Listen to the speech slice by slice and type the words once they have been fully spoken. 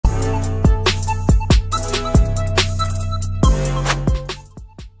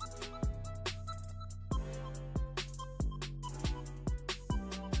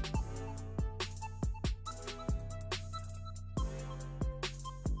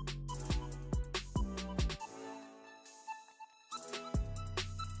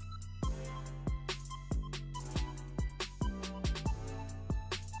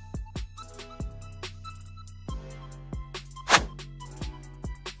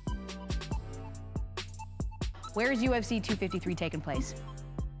Where is UFC 253 taking place?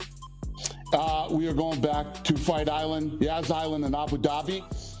 We are going back to Fight Island, Yas Island in Abu Dhabi.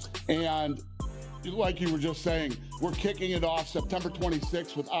 And like you were just saying, we're kicking it off September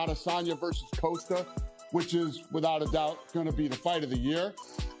 26th with Adesanya versus Costa, which is without a doubt going to be the fight of the year.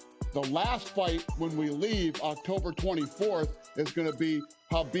 The last fight when we leave, October 24th, is going to be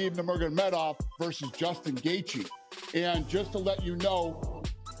Khabib Nurmagomedov versus Justin Gaethje. And just to let you know,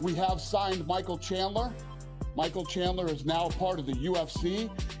 we have signed Michael Chandler. Michael Chandler is now part of the UFC,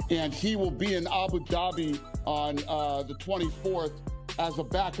 and he will be in Abu Dhabi on the 24th as a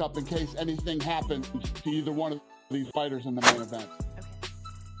backup in case anything happens to either one of these fighters in the main event.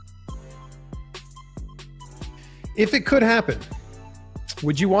 If it could happen,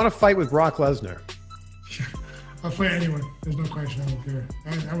 would you want to fight with Brock Lesnar? I'll fight anyone. There's no question. I don't care.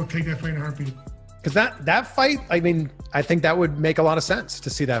 I would take that fight in a heartbeat. Because that fight, I mean, I think that would make a lot of sense to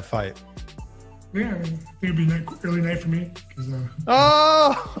see that fight. Yeah, I think it'd be early night for me.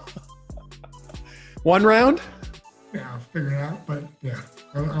 Oh! One round? Yeah, I'll figure it out. But yeah,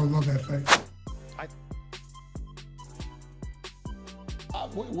 I would love that fight.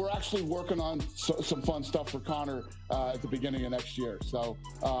 We're actually working on some fun stuff for Conor at the beginning of next year. So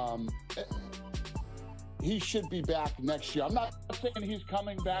he should be back next year. I'm not saying he's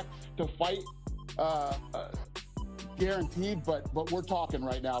coming back to fight guaranteed, but we're talking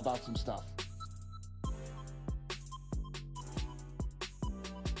right now about some stuff.